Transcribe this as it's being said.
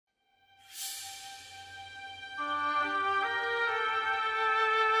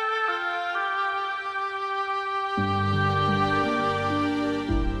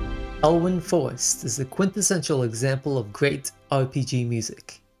Elywnn Forest is the quintessential example of great RPG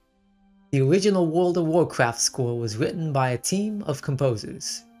music. The original World of Warcraft score was written by a team of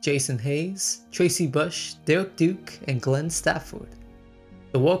composers, Jason Hayes, Tracy Bush, Derek Duke, and Glenn Stafford.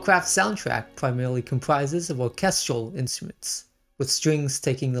 The Warcraft soundtrack primarily comprises of orchestral instruments, with strings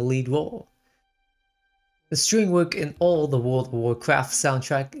taking the lead role. The string work in all the World of Warcraft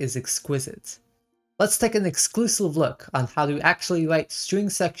soundtrack is exquisite. Let's take an exclusive look on how to actually write string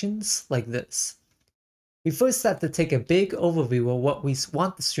sections like this. We first have to take a big overview of what we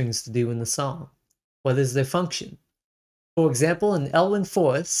want the strings to do in the song. What is their function? For example, in Elywnn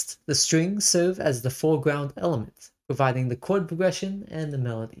Forest, the strings serve as the foreground element, providing the chord progression and the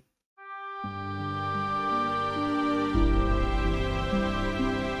melody.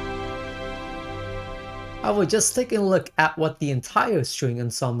 However, just taking a look at what the entire string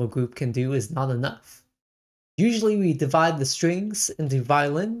ensemble group can do is not enough. Usually we divide the strings into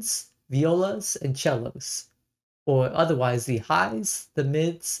violins, violas, and cellos, or otherwise the highs, the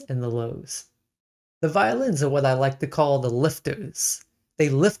mids, and the lows. The violins are what I like to call the lifters. They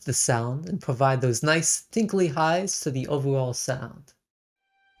lift the sound and provide those nice tinkly highs to the overall sound.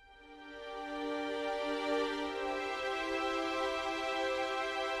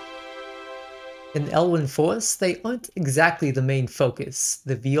 In Elywnn Forest, they aren't exactly the main focus,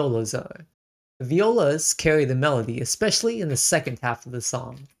 the violas are. The violas carry the melody, especially in the second half of the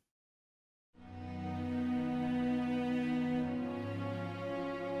song.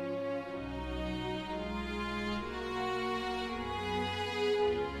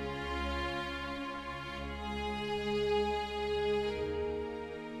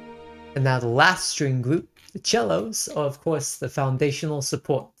 And now the last string group, the cellos, are of course the foundational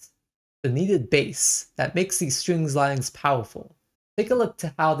support, the needed bass that makes these strings lines powerful. Take a look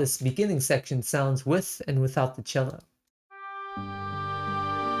to how this beginning section sounds with and without the cello.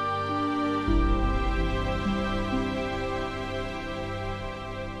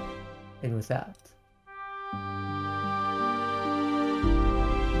 And without.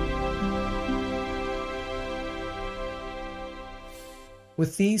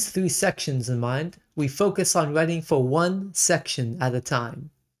 With these three sections in mind, we focus on writing for one section at a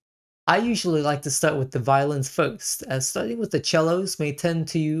time. I usually like to start with the violins first, as starting with the cellos may tend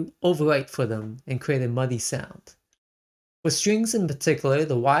to overwrite for them and create a muddy sound. For strings in particular,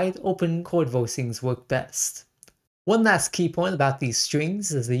 the wide open chord voicings work best. One last key point about these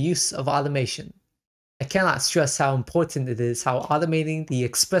strings is the use of automation. I cannot stress how important it is how automating the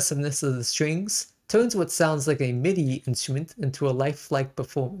expressiveness of the strings turns what sounds like a MIDI instrument into a lifelike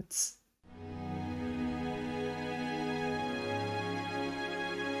performance.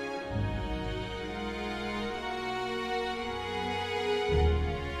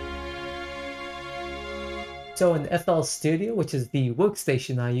 So in FL Studio, which is the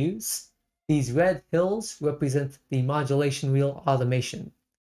workstation I use, these red hills represent the modulation wheel automation.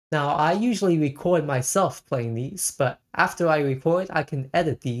 Now I usually record myself playing these, but after I record I can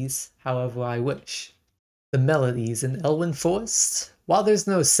edit these however I wish. The melodies in Elywnn Forest. While there's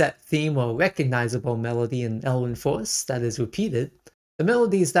no set theme or recognizable melody in Elywnn Forest that is repeated, the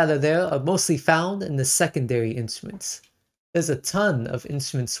melodies that are there are mostly found in the secondary instruments. There's a ton of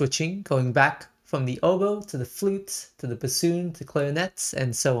instrument switching going back from the oboe to the flute to the bassoon to clarinets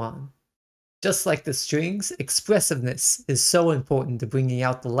and so on. Just like the strings, expressiveness is so important to bringing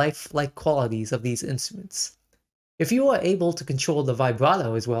out the lifelike qualities of these instruments. If you are able to control the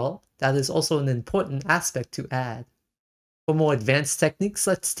vibrato as well, that is also an important aspect to add. For more advanced techniques,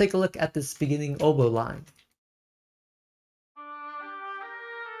 let's take a look at this beginning oboe line.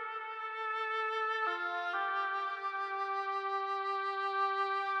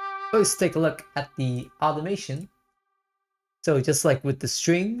 First, take a look at the automation. So just like with the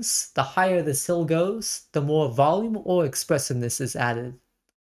strings, the higher this hill goes, the more volume or expressiveness is added.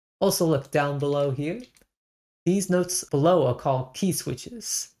 Also look down below here. These notes below are called key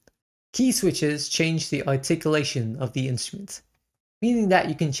switches. Key switches change the articulation of the instrument, meaning that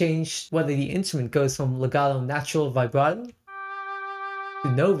you can change whether the instrument goes from legato natural vibrato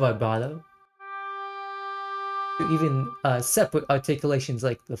to no vibrato, to even separate articulations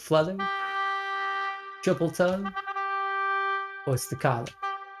like the flutter, triple tone, or staccato.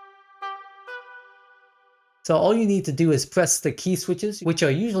 So all you need to do is press the key switches, which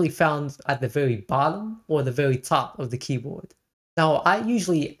are usually found at the very bottom or the very top of the keyboard. Now I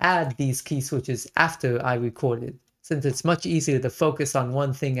usually add these key switches after I recorded, since it's much easier to focus on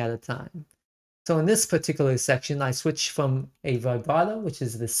one thing at a time. So in this particular section, I switch from a vibrato, which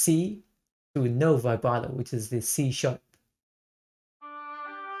is the C, to a no vibrato, which is the C sharp.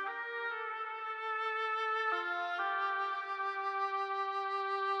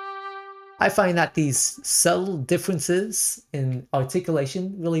 I find that these subtle differences in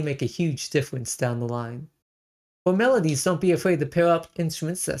articulation really make a huge difference down the line. For melodies, don't be afraid to pair up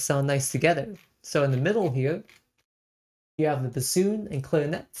instruments that sound nice together. So in the middle here, you have the bassoon and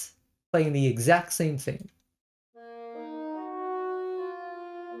clarinet playing the exact same thing.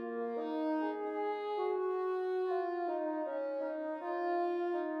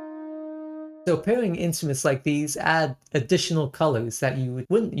 So pairing instruments like these add additional colors that you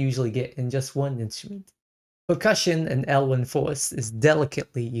wouldn't usually get in just one instrument. Percussion and Elywnn force is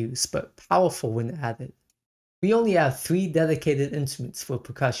delicately used but powerful when added. We only have 3 dedicated instruments for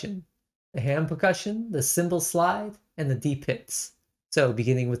percussion: the hand percussion, the cymbal slide, and the deep hits. So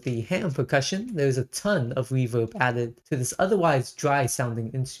beginning with the hand percussion, there's a ton of reverb added to this otherwise dry sounding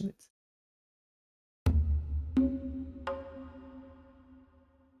instrument.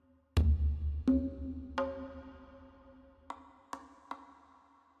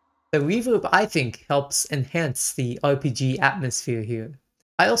 The reverb, I think, helps enhance the RPG atmosphere here.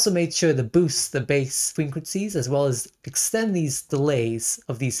 I also made sure to boost the bass frequencies as well as extend these delays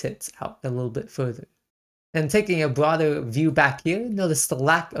of these hits out a little bit further. And taking a broader view back here, notice the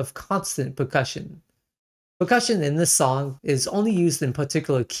lack of constant percussion. Percussion in this song is only used in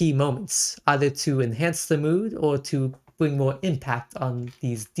particular key moments, either to enhance the mood or to bring more impact on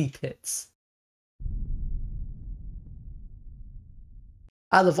these deep hits.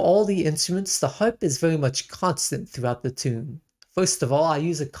 Out of all the instruments, the harp is very much constant throughout the tune. First of all, I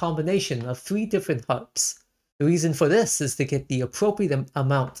use a combination of 3 different harps. The reason for this is to get the appropriate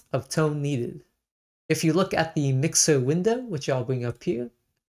amount of tone needed. If you look at the mixer window, which I'll bring up here,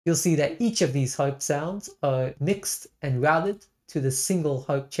 you'll see that each of these harp sounds are mixed and routed to the single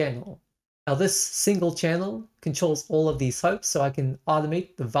harp channel. Now this single channel controls all of these harps, so I can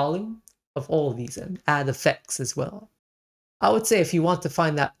automate the volume of all of these and add effects as well. I would say if you want to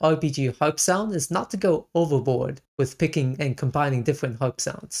find that RPG harp sound is not to go overboard with picking and combining different harp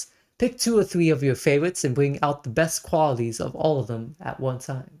sounds. Pick 2 or 3 of your favorites and bring out the best qualities of all of them at one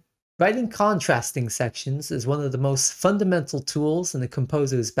time. Writing contrasting sections is one of the most fundamental tools in the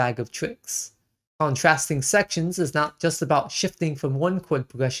composer's bag of tricks. Contrasting sections is not just about shifting from one chord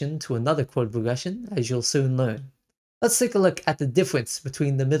progression to another chord progression, as you'll soon learn. Let's take a look at the difference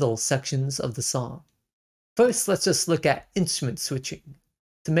between the middle sections of the song. First, let's just look at instrument switching.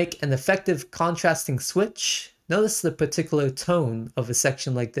 To make an effective contrasting switch, notice the particular tone of a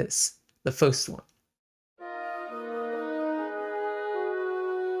section like this, the first one.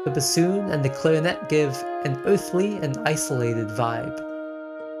 The bassoon and the clarinet give an earthly and isolated vibe.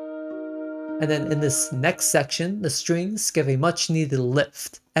 And then in this next section, the strings give a much needed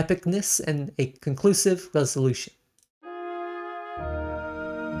lift, epicness, and a conclusive resolution.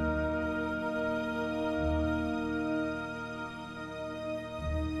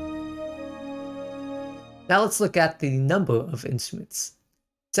 Now let's look at the number of instruments.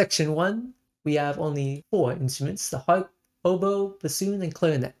 Section 1, we have only 4 instruments: the harp, oboe, bassoon, and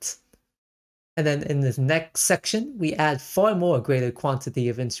clarinet. And then in the next section, we add far more greater quantity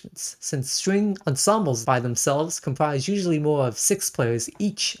of instruments, since string ensembles by themselves comprise usually more of 6 players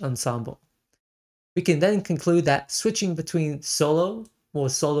each ensemble. We can then conclude that switching between more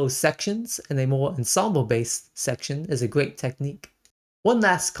solo sections, and a more ensemble-based section is a great technique. One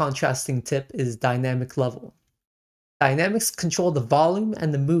last contrasting tip is dynamic level. Dynamics control the volume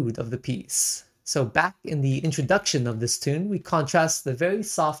and the mood of the piece. So back in the introduction of this tune, we contrast the very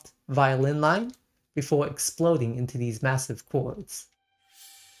soft violin line before exploding into these massive chords.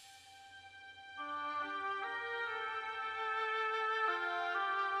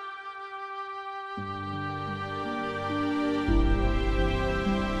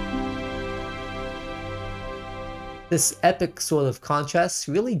 This epic sort of contrast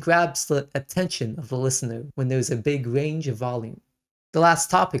really grabs the attention of the listener when there's a big range of volume. The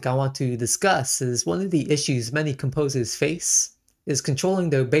last topic I want to discuss is one of the issues many composers face is controlling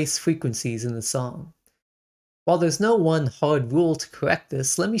their bass frequencies in the song. While there's no one hard rule to correct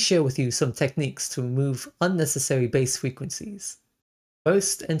this, let me share with you some techniques to remove unnecessary bass frequencies.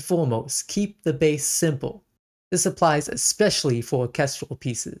 First and foremost, keep the bass simple. This applies especially for orchestral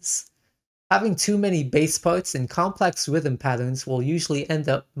pieces. Having too many bass parts and complex rhythm patterns will usually end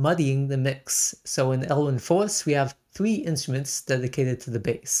up muddying the mix, so in Elywnn Force we have 3 instruments dedicated to the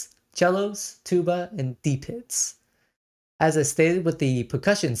bass: cellos, tuba, and deep hits. As I stated with the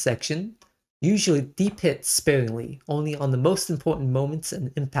percussion section, usually deep hits sparingly, only on the most important moments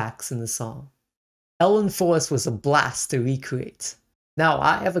and impacts in the song. Elywnn Force was a blast to recreate. Now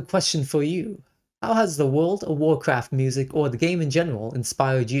I have a question for you. How has the World of Warcraft music or the game in general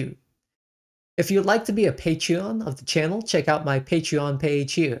inspired you? If you'd like to be a Patreon of the channel, check out my Patreon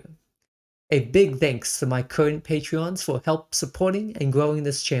page here. A big thanks to my current Patreons for help supporting and growing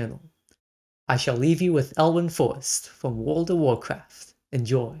this channel. I shall leave you with Elywnn Forest from World of Warcraft.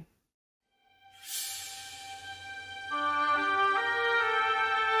 Enjoy.